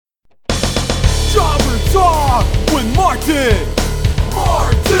Martin!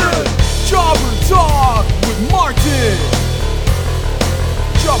 Martin! Jobber Talk with Martin!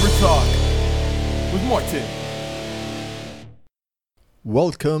 Jobber Talk with Martin.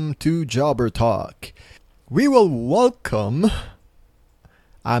 Welcome to Jobber Talk. We will welcome,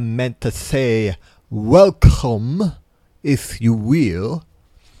 I meant to say welcome, if you will,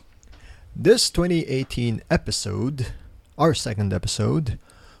 this 2018 episode, our second episode,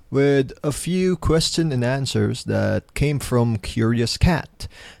 with a few question and answers that came from Curious Cat.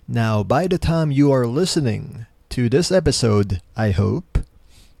 Now, by the time you are listening to this episode, I hope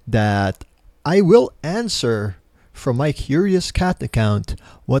that I will answer from my Curious Cat account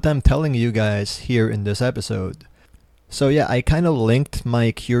what I'm telling you guys here in this episode. So yeah, I kind of linked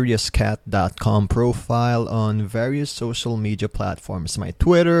my CuriousCat.com profile on various social media platforms. My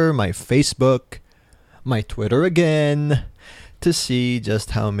Twitter, my Facebook, my Twitter again, to see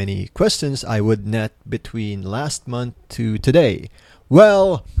just how many questions I would net between last month to today.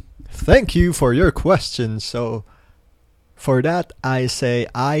 Well, thank you for your questions. So for that, I say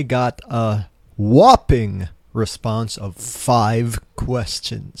I got a whopping response of 5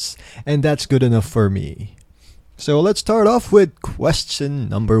 questions. And that's good enough for me. So let's start off with question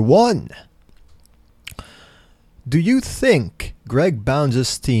number 1. Do you think Greg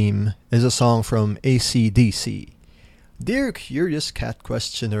Bounds' Theme is a song from AC/DC? Dear Curious Cat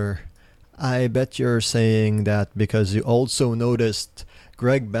questioner, I bet you're saying that because you also noticed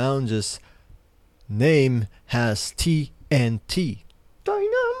Greg Bounds' name has TNT,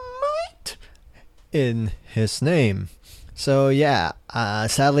 Dynamite, in his name. So yeah,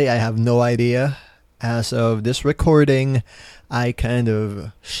 sadly I have no idea. As of this recording, I kind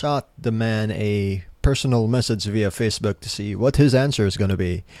of shot the man a personal message via Facebook to see what his answer is going to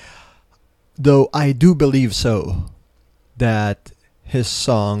be. Though I do believe so, that his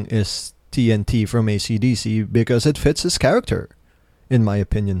song is TNT from AC/DC because it fits his character, in my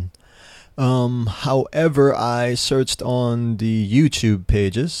opinion. However, I searched on the YouTube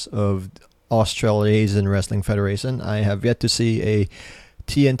pages of Australasian Wrestling Federation. I have yet to see a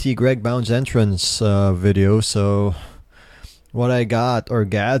TNT Greg Bounds entrance video, so what I got or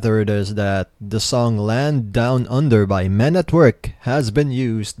gathered is that the song Land Down Under by Men at Work has been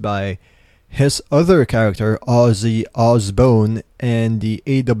used by his other character, Ozzy Osbourne, and the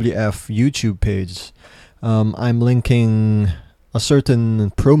AWF YouTube page. I'm linking a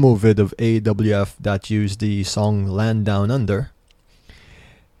certain promo vid of AWF that used the song Land Down Under.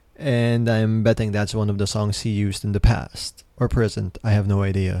 And I'm betting that's one of the songs he used in the past. Or present, I have no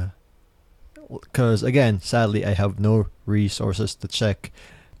idea. Because, again, sadly, I have no resources to check.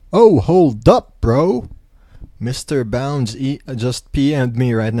 Oh, hold up, bro! Mr. Bounds just PM'd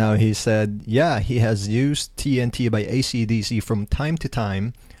me right now. He said, yeah, he has used TNT by AC/DC from time to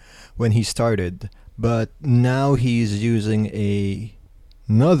time when he started. But now he's using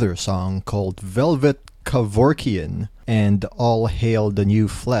another song called Velvet Kevorkian and All Hail the New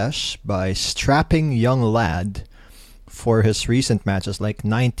Flesh by Strapping Young Lad for his recent matches, like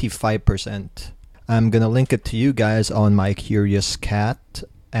 95%. I'm gonna link it to you guys on my Curious Cat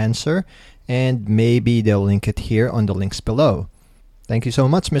answer, and maybe they'll link it here on the links below. Thank you so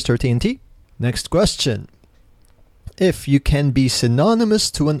much, Mr. TNT. Next question. If you can be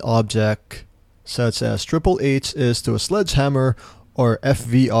synonymous to an object, such as Triple H is to a sledgehammer or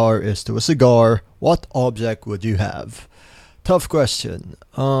FVR is to a cigar, what object would you have? Tough question.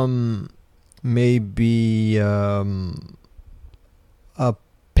 Maybe a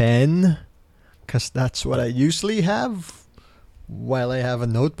pen, because that's what I usually have while I have a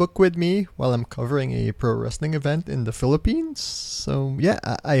notebook with me while I'm covering a pro wrestling event in the Philippines. So yeah,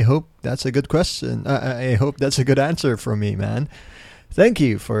 I hope that's a good question. I hope that's a good answer from me, man. Thank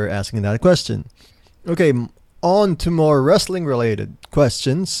you for asking that question. Okay, on to more wrestling related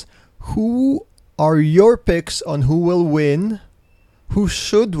questions. Who are your picks on who will win, who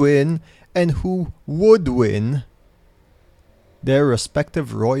should win, and who would win their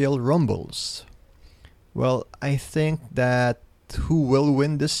respective Royal Rumbles? Well, I think that who will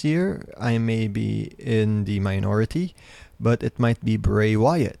win this year, I may be in the minority, but it might be Bray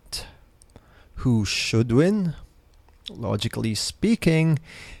Wyatt. Who should win? Logically speaking,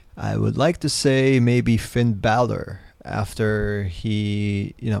 I would like to say maybe Finn Balor, after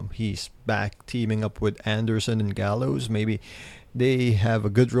he's back teaming up with Anderson and Gallows. Maybe they have a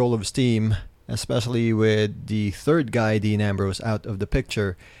good roll of steam, especially with the third guy, Dean Ambrose, out of the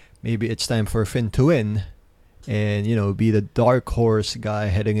picture. Maybe it's time for Finn to win and, be the dark horse guy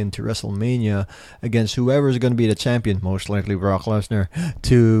heading into WrestleMania against whoever's going to be the champion, most likely Brock Lesnar,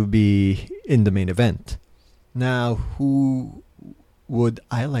 to be in the main event. Now, who would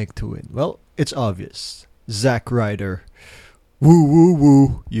I like to win? Well, it's obvious. Zack Ryder. Woo woo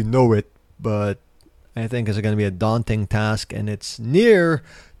woo, you know it, but I think it's going to be a daunting task, and it's near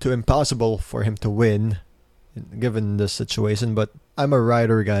to impossible for him to win, given the situation. But I'm a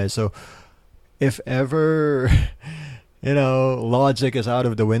Ryder guy, so if ever, logic is out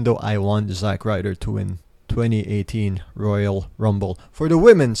of the window, I want Zack Ryder to win 2018 Royal Rumble. For the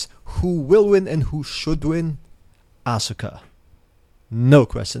women's, who will win and who should win? Asuka. No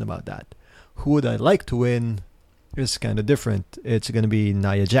question about that. Who would I like to win? It's kind of different. It's going to be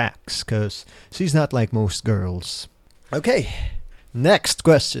Nia Jax, because she's not like most girls. Okay, next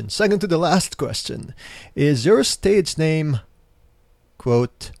question. Second to the last question. Is your stage name,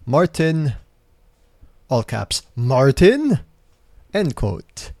 quote, Martin, all caps, Martin, end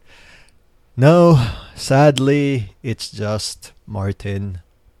quote? No, sadly, it's just Martin,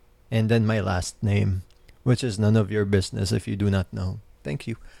 and then my last name, which is none of your business if you do not know. Thank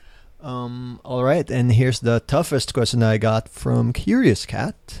you. Alright, and here's the toughest question I got from Curious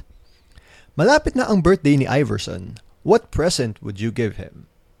Cat. Malapit na ang birthday ni Iverson. What present would you give him?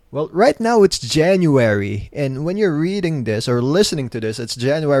 Well, right now it's January, and when you're reading this or listening to this, it's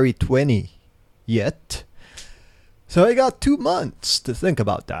January 20 yet. So I got 2 months to think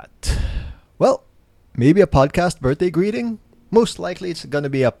about that. Well, maybe a podcast birthday greeting? Most likely it's going to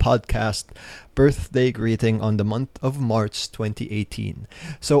be a podcast birthday greeting on the month of March 2018.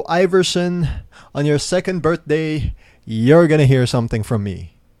 So Iverson, on your second birthday, you're going to hear something from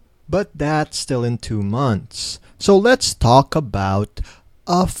me. But that's still in 2 months. So let's talk about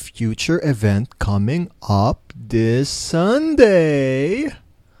a future event coming up this Sunday.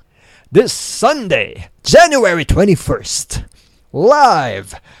 This Sunday, January 21st,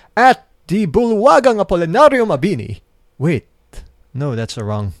 live at the Bulwagang Apolinario Mabini. Wait. No, that's the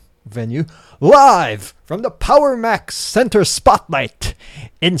wrong venue. Live from the Power Max Center Spotlight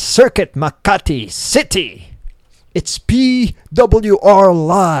in Circuit Makati City. It's PWR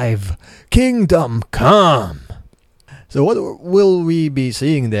Live. Kingdom Come. So what will we be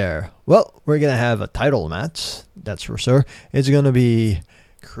seeing there? Well, we're going to have a title match. That's for sure. It's going to be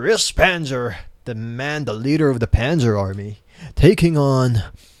Chris Panzer, the leader of the Panzer Army, taking on...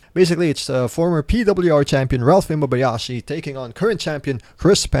 Basically, it's former PWR champion Ralph Imabayashi taking on current champion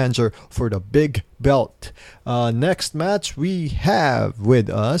Chris Panzer for the big belt. Next match we have with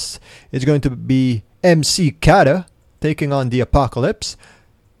us is going to be MC Kata taking on the Apocalypse.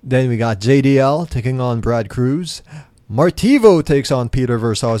 Then we got JDL taking on Brad Cruz. Martivo takes on Peter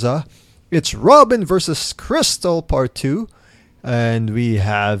Versosa. It's Robin versus Crystal Part 2. And we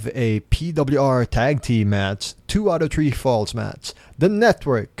have a PWR tag team match, 2 out of 3 falls match. The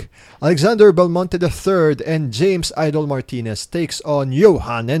Network, Alexander Belmonte III and James Idol Martinez takes on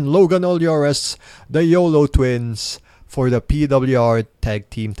Johan and Logan Oliores, the YOLO Twins, for the PWR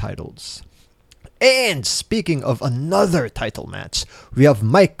tag team titles. And speaking of another title match, we have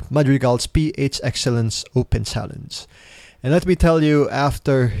Mike Madrigal's PH Excellence Open Challenge. And let me tell you,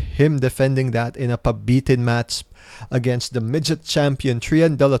 after him defending that in a pabitin match against the midget champion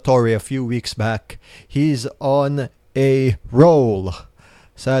Trian De La Torre a few weeks back, he's on a roll.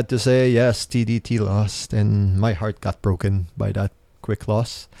 Sad to say, yes, TDT lost, and my heart got broken by that quick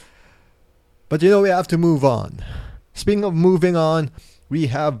loss. But we have to move on. Speaking of moving on, we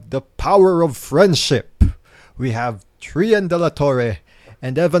have the power of friendship. We have Trian De La Torre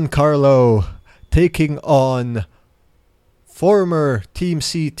and Evan Carlo taking on former Team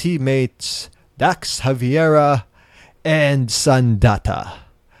C teammates Dax Javiera and Sandata.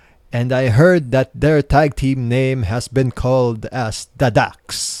 And I heard that their tag team name has been called as the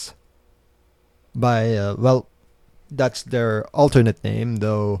Dax. That's their alternate name,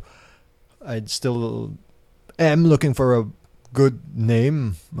 though I'd still am looking for a good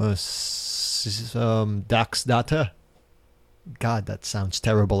name. Dax Data. God, that sounds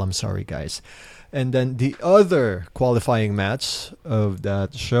terrible. I'm sorry, guys. And then the other qualifying match of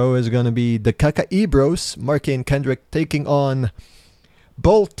that show is going to be the Kakaibros, Mark and Kendrick, taking on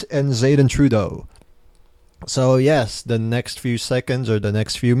Bolt and Zayden Trudeau. So yes, the next few seconds or the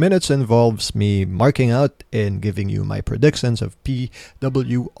next few minutes involves me marking out and giving you my predictions of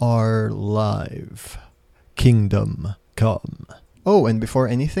PWR Live. Kingdom Come. Oh, and before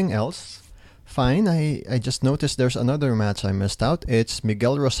anything else, fine, I just noticed there's another match I missed out. It's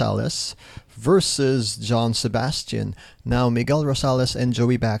Miguel Rosales versus John Sebastian. Now, Miguel Rosales and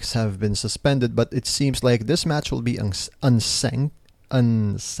Joey Bax have been suspended, but it seems like this match will be unsanctioned.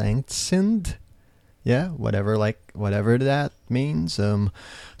 Yeah, whatever that means. So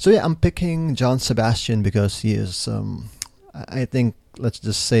yeah, I'm picking John Sebastian because he is, I think, let's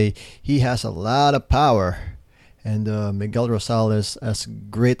just say, he has a lot of power. And Miguel Rosales, as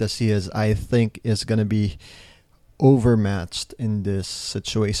great as he is, I think is going to be overmatched in this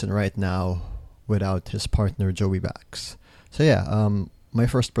situation right now without his partner Joey Bax. So yeah, my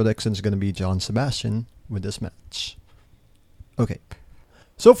first prediction is going to be John Sebastian with this match. Okay.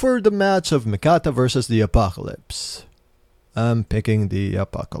 So for the match of Mikata versus the Apocalypse, I'm picking the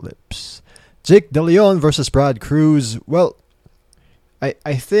Apocalypse. Jake De Leon versus Brad Cruz. Well,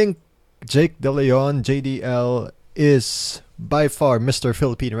 I think Jake De Leon, JDL, is by far Mr.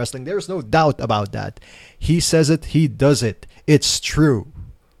 Philippine Wrestling. There's no doubt about that. He says it, he does it. It's true.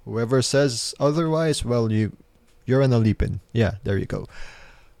 Whoever says otherwise, well, you're an Alipin. Yeah, there you go.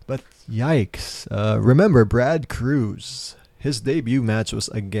 But yikes. Remember, Brad Cruz, his debut match was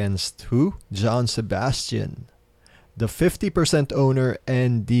against who? John Sebastian, the 50% owner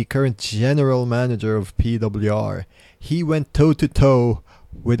and the current general manager of PWR. He went toe-to-toe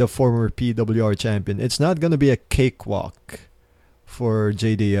with a former PWR champion. It's not going to be a cakewalk for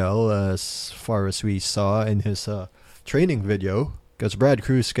JDL as far as we saw in his training video, because Brad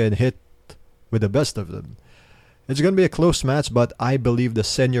Cruz can hit with the best of them. It's going to be a close match, but I believe the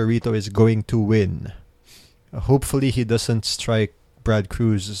Señorito is going to win. Hopefully he doesn't strike Brad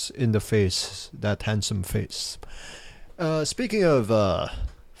Cruz in the face, that handsome face. Speaking of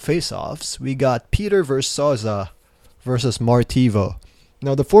face-offs, we got Peter Versosa versus Martivo.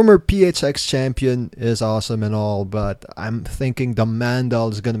 Now, the former PHX champion is awesome and all, but I'm thinking the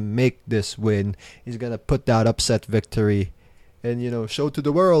Mandal is going to make this win. He's going to put that upset victory and, show to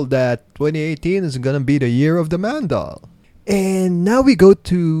the world that 2018 is going to be the year of the Mandal. And now we go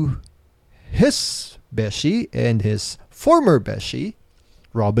to his Beshi and his former Beshi,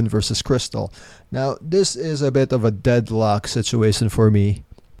 Robin versus Crystal. Now, this is a bit of a deadlock situation for me.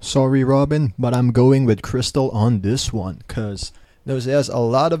 Sorry, Robin, but I'm going with Crystal on this one because he has a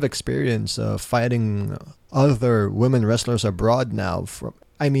lot of experience fighting other women wrestlers abroad now.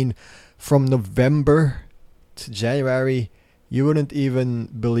 From November to January, you wouldn't even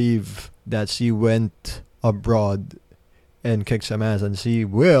believe that she went abroad and kicked some ass, and she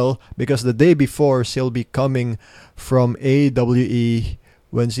will, because the day before she'll be coming from AWE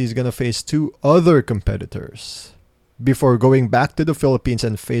when she's gonna face 2 other competitors before going back to the Philippines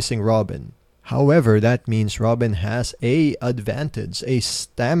and facing Robin. However, that means Robin has a advantage, a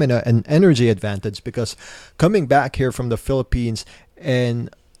stamina and energy advantage, because coming back here from the Philippines and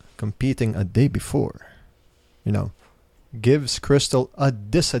competing a day before, gives Crystal a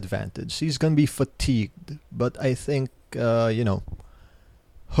disadvantage. She's going to be fatigued, but I think,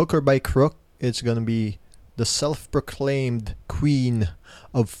 hook or by crook, it's going to be the self-proclaimed queen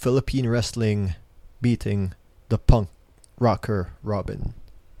of Philippine wrestling beating the punk rocker Robin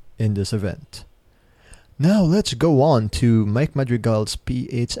in this event. Now let's go on to Mike Madrigal's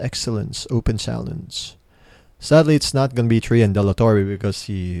PH Excellence Open Challenge. Sadly, it's not going to be Trian De La Torre because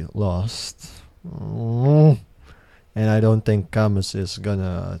he lost. And I don't think Camus is going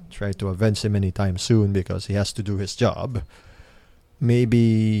to try to avenge him anytime soon because he has to do his job.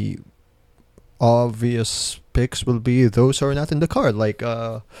 Maybe obvious picks will be those who are not in the card, like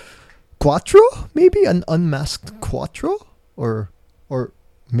Quattro? Maybe an unmasked Quattro? Or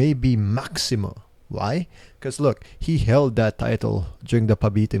maybe Maximo. Why? Because look, he held that title during the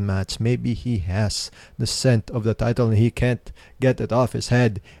Pabitin match. Maybe he has the scent of the title and he can't get it off his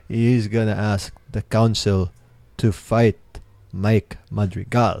head. He's gonna ask the council to fight Mike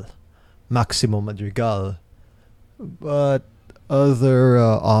Madrigal, Maximo Madrigal. But other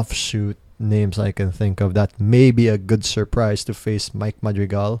offshoot names I can think of that may be a good surprise to face Mike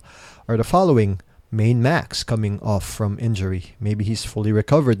Madrigal are the following. Main Max coming off from injury. Maybe he's fully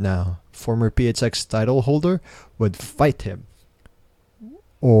recovered now. Former PHX title holder would fight him.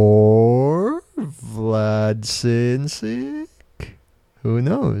 Or Vlad Sinsik? Who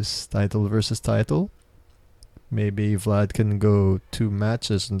knows? Title versus title. Maybe Vlad can go 2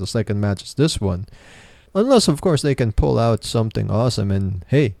 matches and the second match is this one. Unless, of course, they can pull out something awesome and,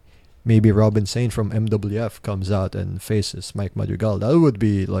 hey, maybe Robin Sane from MWF comes out and faces Mike Madrigal. That would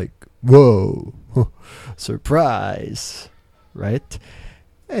be like, whoa, surprise, right?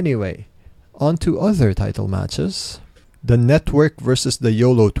 Anyway, on to other title matches. The Network versus the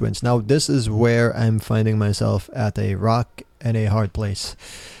YOLO Twins. Now, this is where I'm finding myself at a rock and a hard place.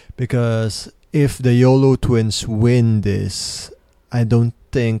 Because if the YOLO Twins win this, I don't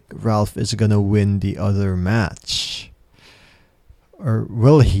think Ralph is gonna win the other match. Or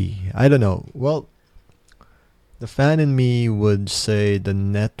will he? I don't know. Well, the fan in me would say the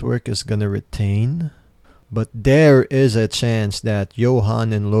Network is gonna retain. But there is a chance that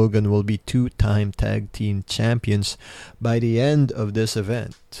Johan and Logan will be 2-time tag team champions by the end of this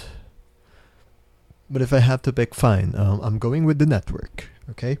event. But if I have to pick, fine. I'm going with the network.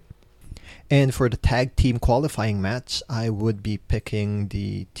 Okay. And for the tag team qualifying match, I would be picking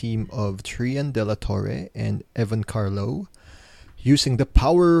the team of Trian De La Torre and Evan Carlo, using the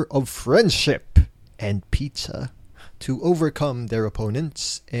power of friendship and pizza to overcome their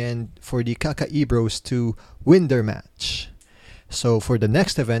opponents, and for the Kakaibros to win their match. So for the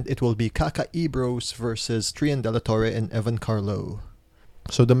next event, it will be Kakaibros versus Trian De La Torre and Evan Carlo.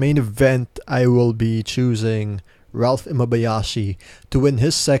 So the main event, I will be choosing Ralph Imabayashi to win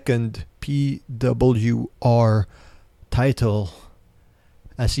his second PWR title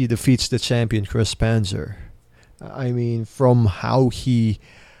as he defeats the champion Chris Panzer. I mean, from how he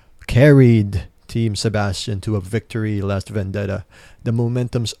carried Team Sebastian to a victory last Vendetta, the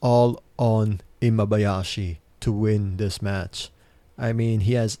momentum's all on Imabayashi to win this match. I mean,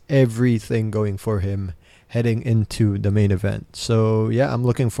 he has everything going for him heading into the main event. So yeah, I'm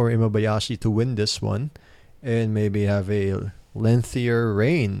looking for Imabayashi to win this one and maybe have a lengthier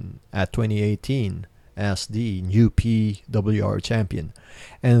reign at 2018 as the new PWR champion.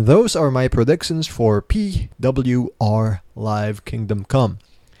 And those are my predictions for PWR Live Kingdom Come.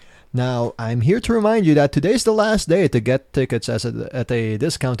 Now, I'm here to remind you that today's the last day to get tickets at a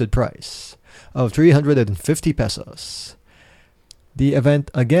discounted price of 350 pesos. The event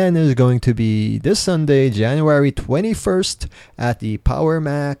again is going to be this Sunday, January 21st at the Power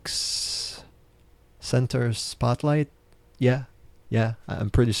Max Center Spotlight. Yeah, I'm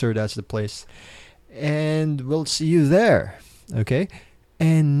pretty sure that's the place. And we'll see you there, okay?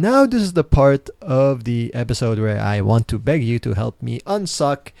 And now this is the part of the episode where I want to beg you to help me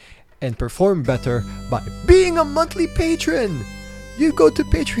unsuck and perform better by being a monthly patron. You go to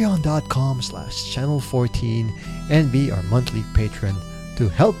patreon.com/channel14 and be our monthly patron to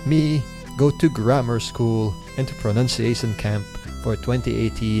help me go to grammar school and to pronunciation camp for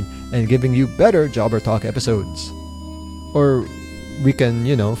 2018 and giving you better Jobber Talk episodes. Or we can,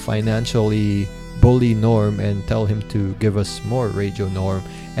 financially bully Norm and tell him to give us more Radio Norm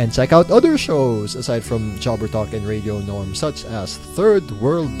and check out other shows aside from Jobber Talk and Radio Norm, such as Third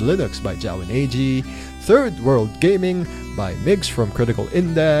World Linux by Jowen AG, Third World Gaming by Migs from Critical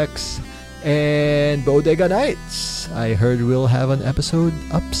Index, and Bodega Nights. I heard we'll have an episode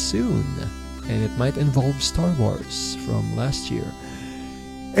up soon, and it might involve Star Wars from last year.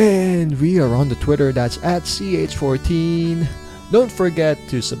 And we are on the Twitter, that's at CH14. Don't forget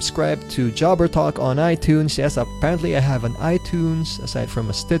to subscribe to Jobber Talk on iTunes. Yes, apparently I have an iTunes aside from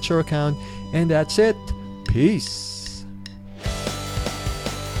a Stitcher account. And that's it. Peace.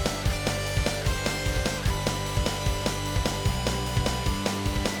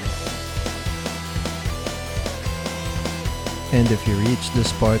 And if you reach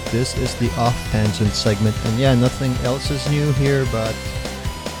this part, this is the off-tangent segment. And yeah, nothing else is new here, but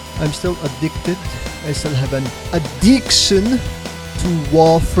I'm still addicted. I still have an addiction to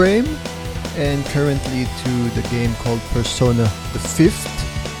Warframe and currently to the game called Persona the 5th,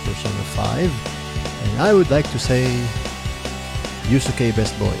 Persona 5. And I would like to say Yusuke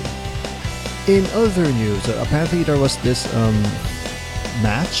best boy. In other news, apparently there was this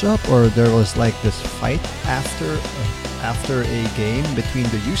matchup, or there was like this fight after a game between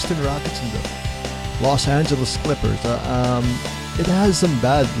the Houston Rockets and the Los Angeles Clippers. It has some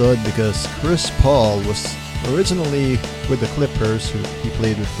bad blood because Chris Paul was originally with the Clippers. He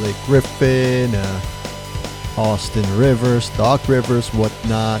played with Blake Griffin, Austin Rivers, Doc Rivers,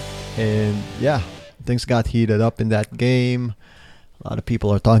 whatnot. And yeah, things got heated up in that game. A lot of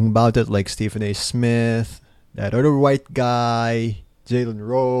people are talking about it, like Stephen A. Smith, that other white guy, Jalen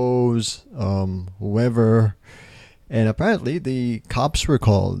Rose, whoever. And apparently the cops were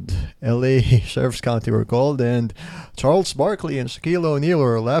called. LA Sheriff's County were called, and Charles Barkley and Shaquille O'Neal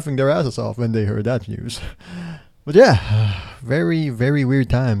were laughing their asses off when they heard that news. But yeah, very, very weird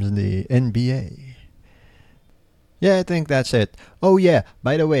times in the NBA. Yeah, I think that's it. Oh yeah,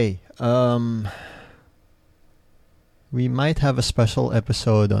 by the way, we might have a special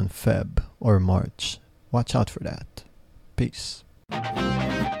episode on Feb or March. Watch out for that. Peace.